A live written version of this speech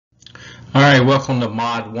All right, welcome to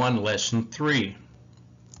Mod 1, Lesson 3.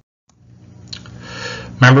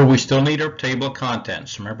 Remember, we still need our table of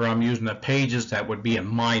contents. Remember, I'm using the pages that would be in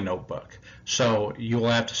my notebook. So you'll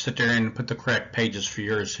have to sit there and put the correct pages for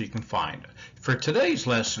yours so you can find it. For today's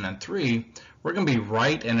lesson in 3, we're going to be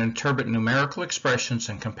write and interpret numerical expressions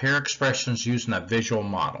and compare expressions using a visual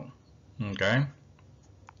model. Okay?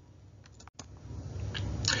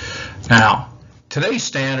 Now, today's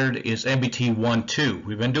standard is NBT 1-2.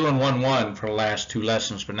 We've been doing 1-1 for the last 2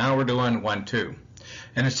 lessons, but now we're doing 1-2.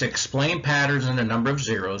 And it's to explain patterns in the number of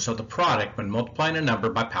zeros of the product when multiplying a number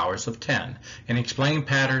by powers of 10, and explain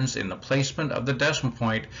patterns in the placement of the decimal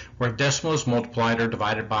point where decimal is multiplied or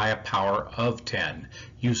divided by a power of 10.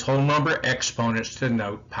 Use whole number exponents to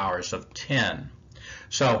denote powers of 10.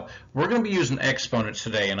 So we're going to be using exponents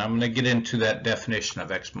today, and I'm going to get into that definition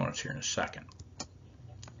of exponents here in a second.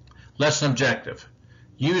 Lesson objective.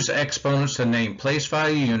 Use exponents to name place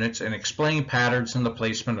value units and explain patterns in the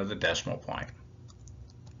placement of the decimal point.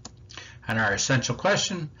 And our essential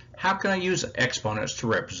question, how can I use exponents to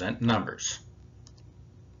represent numbers?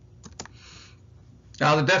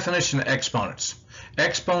 Now the definition of exponents.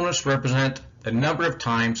 Exponents represent the number of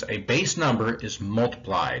times a base number is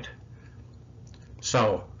multiplied.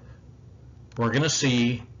 So we're going to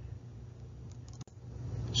see,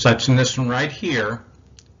 such in this one right here,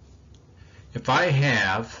 if I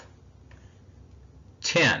have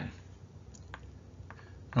 10,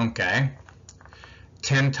 okay,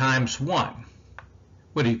 10 times 1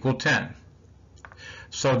 would equal 10.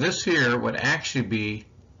 So this here would actually be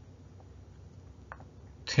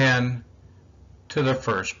 10 to the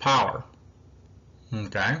first power,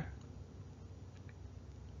 okay?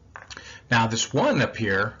 Now this 1 up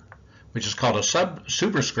here, which is called a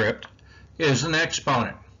superscript, is an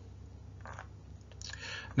exponent.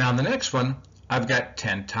 Now the next one, I've got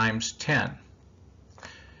 10 times 10.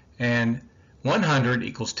 And 100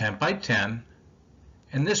 equals 10 by 10.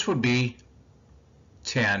 And this would be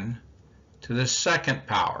 10 to the second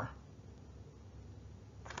power.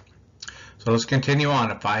 So let's continue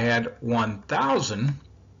on. If I had 1,000,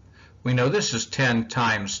 we know this is 10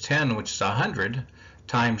 times 10, which is 100,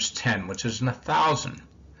 times 10, which is 1,000.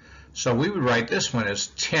 So we would write this one as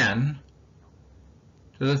 10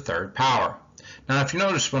 to the third power. Now if you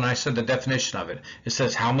notice when I said the definition of it, it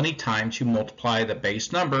says how many times you multiply the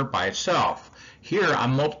base number by itself. Here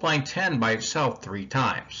I'm multiplying 10 by itself 3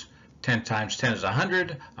 times. 10 times 10 is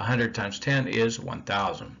 100, 100 times 10 is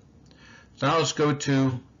 1,000. So now let's go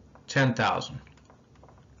to 10,000.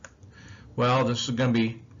 Well, this is going to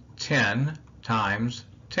be 10 times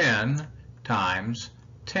 10 times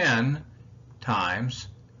 10 times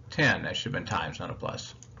 10. That should have been times, not a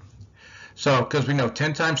plus. So, because we know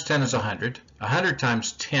 10 times 10 is 100, 100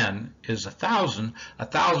 times 10 is 1,000,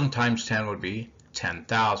 1,000 times 10 would be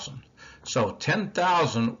 10,000. So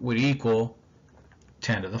 10,000 would equal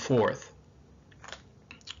 10 to the fourth.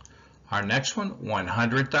 Our next one,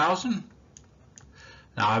 100,000.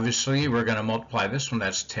 Now obviously we're going to multiply this one,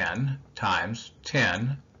 that's 10 times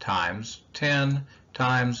 10 times 10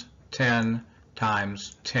 times 10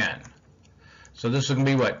 times 10. So this is going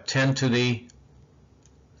to be what? 10 to the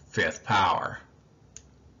fifth power.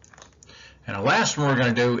 And the last one we're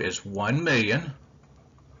going to do is 1 million.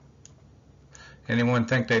 Anyone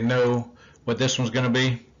think they know what this one's going to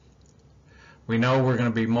be? We know we're going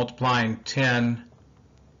to be multiplying 10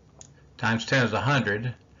 times 10 is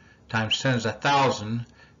 100, times 10 is 1,000,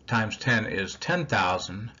 times 10 is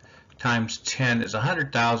 10,000, times 10 is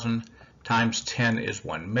 100,000, times 10 is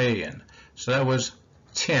 1 million. So that was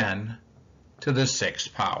 10 to the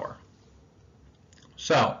sixth power.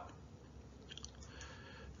 So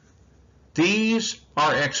these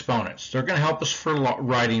are exponents. They're going to help us for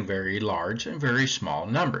writing very large and very small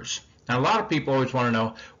numbers. Now a lot of people always want to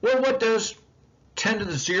know, well, what does 10 to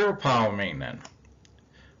the 0 power mean then?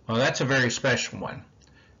 Well, that's a very special one.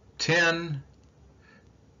 10,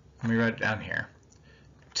 let me write it down here.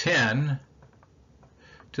 10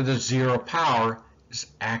 to the 0 power is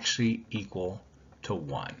actually equal to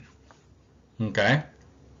 1. Okay?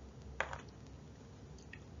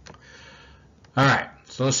 All right,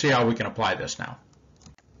 so let's see how we can apply this now.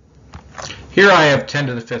 Here I have 10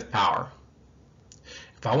 to the fifth power.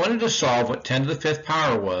 If I wanted to solve what 10 to the fifth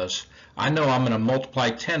power was, I know I'm going to multiply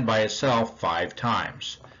 10 by itself 5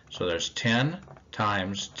 times. So there's 10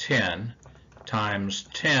 times 10 times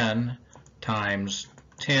 10 times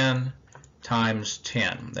 10 times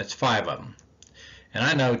 10. That's 5 of them. And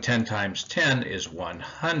I know 10 times 10 is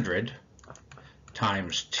 100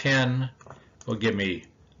 times 10 will give me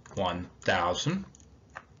 1,000.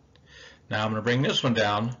 Now I'm going to bring this one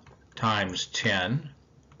down times 10,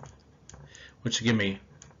 which will give me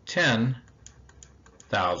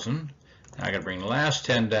 10,000. Now I got to bring the last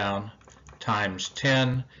 10 down, times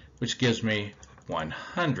 10, which gives me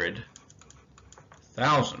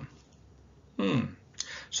 100,000.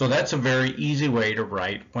 So that's a very easy way to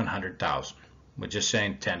write 100,000. We're just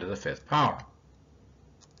saying 10 to the 5th power.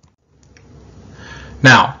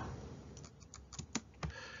 Now,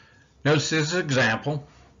 notice this example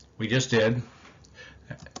we just did,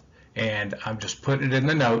 and I'm just putting it in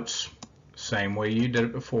the notes, same way you did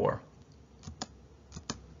it before.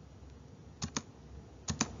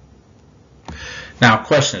 Now,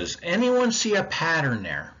 question is, anyone see a pattern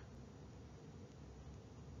there?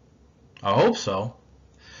 I hope so,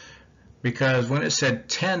 because when it said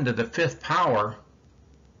 10 to the 5th power,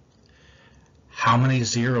 how many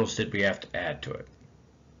zeros did we have to add to it?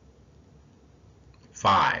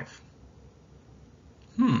 5.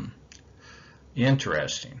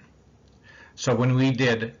 Interesting. So when we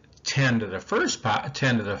did 10 to the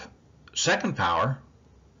 2nd power,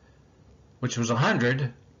 which was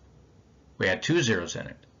 100, we had 2 zeros in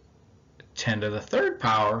it. 10 to the 3rd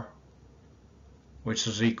power, which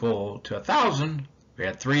is equal to 1,000, we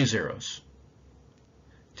had 3 zeros.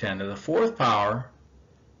 10 to the 4th power,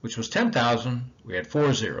 which was 10,000, we had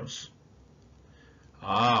 4 zeros.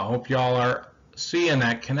 I hope y'all are seeing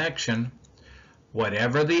that connection.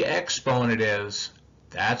 Whatever the exponent is,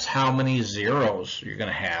 that's how many zeros you're going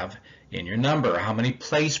to have in your number, how many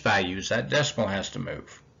place values that decimal has to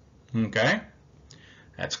move. Okay?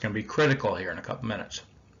 That's going to be critical here in a couple minutes.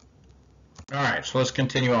 All right, so let's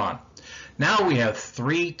continue on. Now we have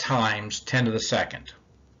 3 times 10 to the 2nd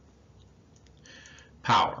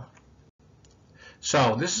power.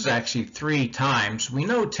 So this is actually 3 times. We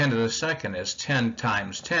know 10 to the 2nd is 10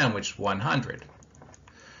 times 10, which is 100.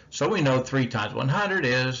 So we know 3 times 100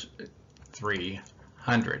 is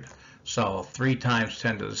 300. So 3 times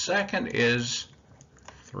 10 to the 2nd is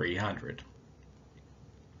 300.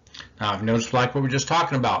 Now I've noticed, like what we were just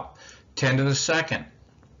talking about, 10 to the 2nd.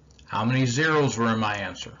 How many zeros were in my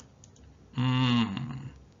answer?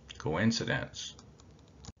 Coincidence.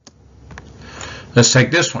 Let's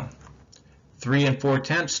take this one. 3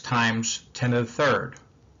 4/10 times 10 to the 3rd.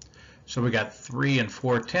 So we got 3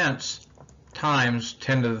 4/10 times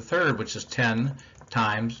 10 to the 3rd, which is 10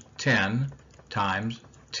 times 10 times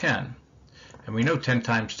 10. And we know 10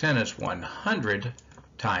 times 10 is 100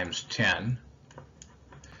 times 10,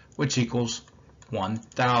 which equals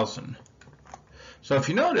 1,000. So if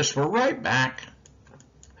you notice, we're right back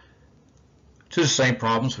to the same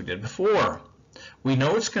problems we did before. We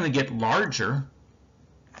know it's going to get larger,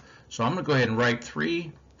 so I'm going to go ahead and write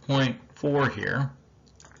 3.4 here.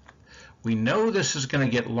 We know this is going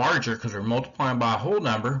to get larger because we're multiplying by a whole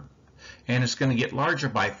number, and it's going to get larger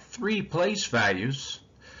by 3 place values.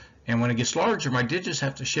 And when it gets larger, my digits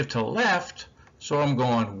have to shift to the left, so I'm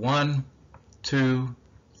going 1, 2,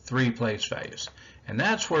 3 place values. And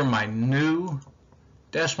that's where my new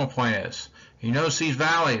decimal point is. You notice these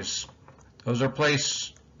values, those are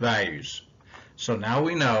place values. So now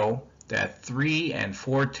we know that 3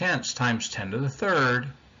 4/10 times 10 to the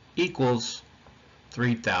 3rd equals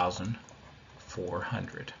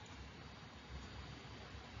 3,400.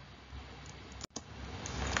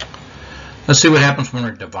 Let's see what happens when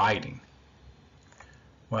we're dividing.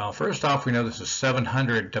 Well, first off, we know this is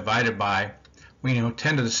 700 divided by, we know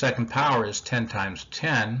 10 to the 2nd power is 10 times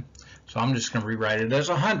 10, so I'm just going to rewrite it as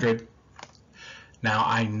 100. Now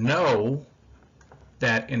I know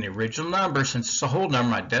that in the original number, since it's a whole number,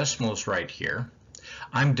 my decimal is right here.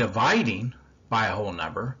 I'm dividing by a whole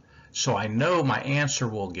number, so I know my answer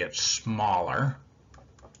will get smaller.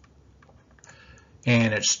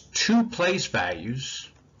 And it's 2 place values,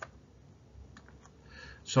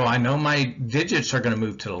 so I know my digits are going to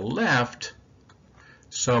move to the left.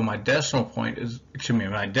 So my decimal point is, excuse me,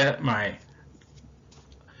 my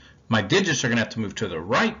digits are going to have to move to the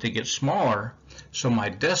right to get smaller, so my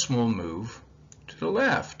decimal will move to the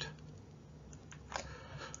left.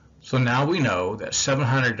 So now we know that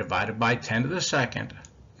 700 divided by 10 to the 2nd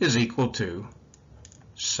is equal to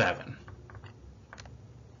 7.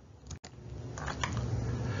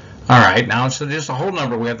 All right, now instead of just a whole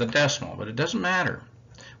number, we have the decimal, but it doesn't matter.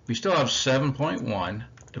 We still have 7.1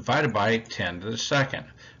 divided by 10 to the 2nd,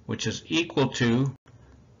 which is equal to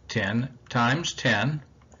 10 times 10.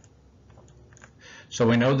 So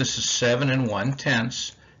we know this is 7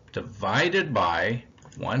 1/10 divided by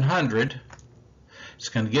 100. It's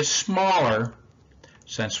going to get smaller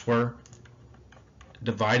since we're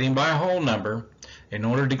dividing by a whole number. In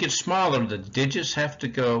order to get smaller, the digits have to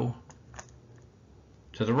go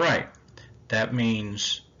to the right. That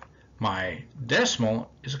means my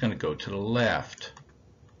decimal is going to go to the left.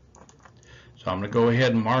 So I'm going to go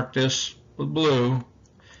ahead and mark this with blue,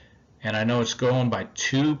 and I know it's going by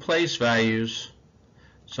 2 place values,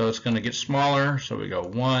 so it's going to get smaller. So we go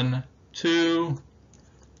 1, 2,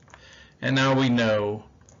 and now we know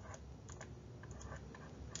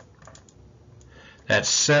that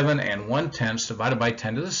 7 1/10 divided by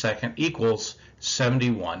 10 to the second equals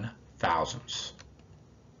 71 thousandths.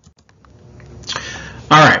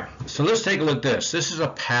 All right, so let's take a look at this. This is a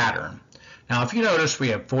pattern. Now, if you notice, we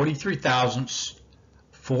have 43 thousandths,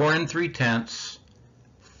 4 3/10,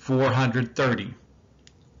 430.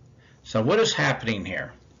 So what is happening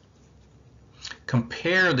here?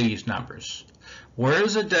 Compare these numbers. Where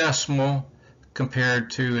is a decimal compared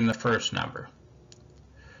to in the first number?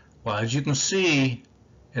 Well, as you can see,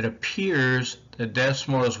 it appears the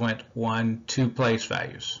decimals went 1, 2 place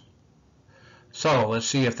values. So let's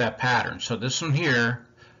see if that pattern. So this one here,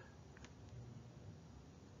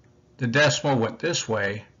 the decimal went this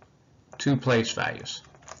way, 2 place values.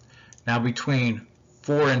 Now between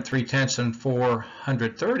 4 3/10 and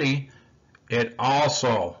 430, it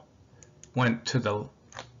also went to the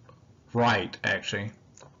right, actually,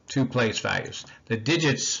 2 place values. The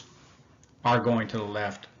digits are going to the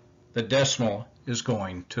left. The decimal is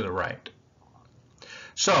going to the right.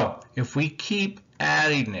 So if we keep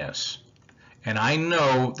adding this, and I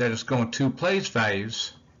know that it's going 2 place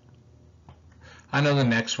values, I know the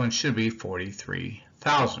next one should be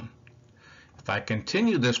 43,000. If I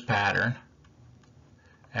continue this pattern,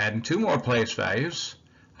 adding 2 more place values,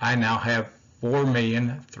 I now have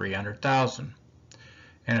 4,300,000.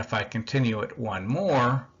 And if I continue it 1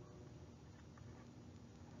 more,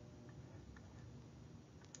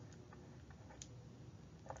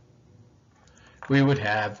 we would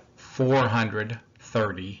have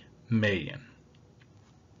 430 million.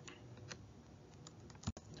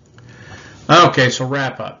 Okay, so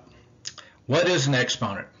wrap up. What is an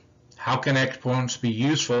exponent? How can exponents be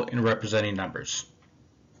useful in representing numbers?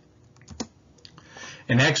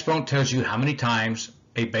 An exponent tells you how many times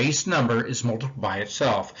a base number is multiplied by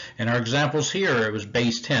itself. In our examples here, it was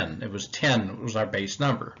base 10. It was 10 was our base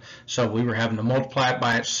number. So we were having to multiply it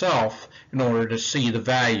by itself in order to see the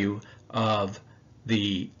value of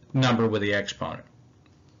the number with the exponent.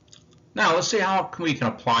 Now let's see how we can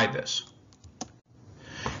apply this.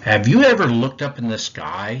 Have you ever looked up in the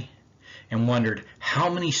sky and wondered how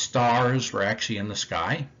many stars were actually in the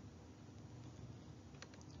sky?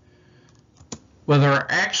 Well, there are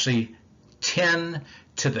actually 10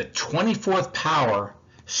 to the 24th power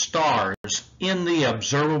stars in the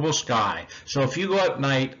observable sky. So if you go at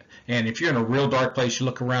night and if you're in a real dark place, you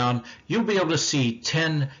look around, you'll be able to see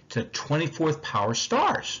 10 to 24th power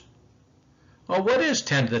stars. Well, what is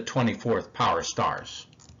 10 to the 24th power stars?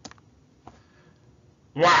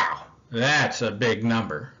 Wow, that's a big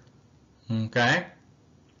number. Okay?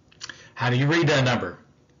 How do you read that number?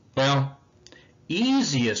 Well,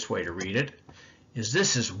 easiest way to read it is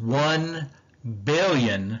this is 1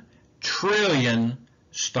 billion trillion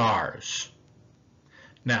stars.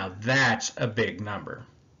 Now that's a big number.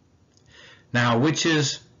 Now, which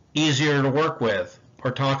is easier to work with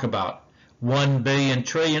or talk about? 1 billion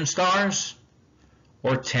trillion stars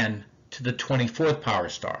or 10 to the 24th power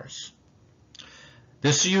stars?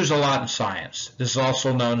 This is used a lot in science. This is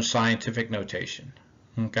also known as scientific notation.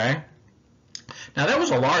 Okay? Now that was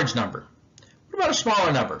a large number. What about a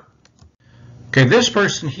smaller number? Okay, this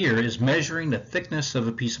person here is measuring the thickness of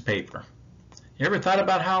a piece of paper. You ever thought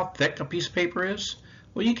about how thick a piece of paper is?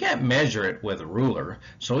 Well, you can't measure it with a ruler,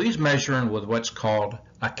 so he's measuring with what's called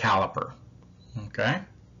a caliper. Okay?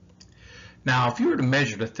 Now, if you were to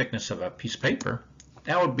measure the thickness of a piece of paper,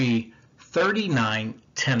 that would be 39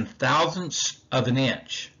 ten-thousandths of an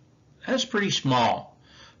inch. That's pretty small.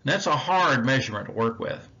 That's a hard measurement to work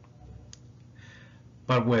with.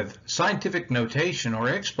 But with scientific notation or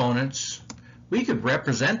exponents, we could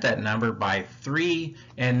represent that number by 3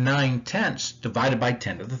 9/10 divided by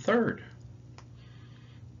 10 to the third.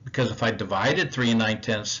 Because if I divided 3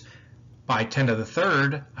 9/10 by 10 to the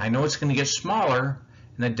third, I know it's going to get smaller,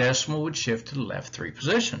 and the decimal would shift to the left 3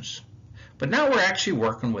 positions. But now we're actually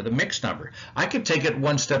working with a mixed number. I could take it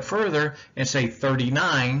one step further and say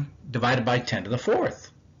 39 divided by 10 to the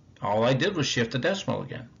fourth. All I did was shift the decimal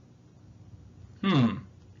again.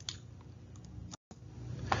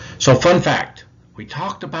 So fun fact, we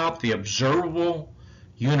talked about the observable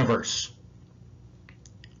universe.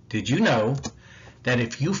 Did you know that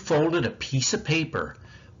if you folded a piece of paper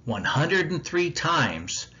 103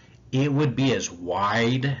 times, it would be as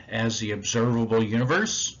wide as the observable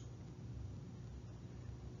universe?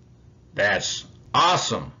 That's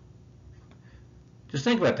awesome. Just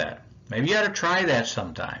think about that. Maybe you ought to try that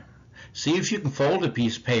sometime. See if you can fold a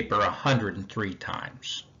piece of paper 103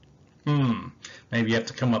 times. Maybe you have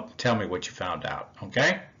to come up and tell me what you found out,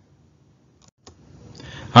 okay?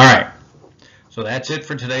 All right, so that's it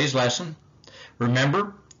for today's lesson.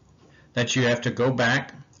 Remember that you have to go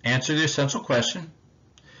back, answer the essential question,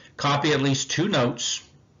 copy at least 2 models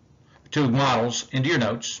into your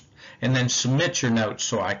notes, and then submit your notes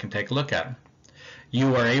so I can take a look at them.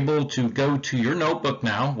 You are able to go to your notebook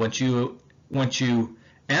now. Once you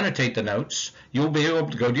annotate the notes, you'll be able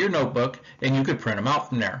to go to your notebook and you can print them out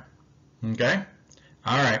from there. Okay?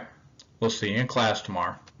 All right. We'll see you in class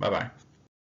tomorrow. Bye-bye.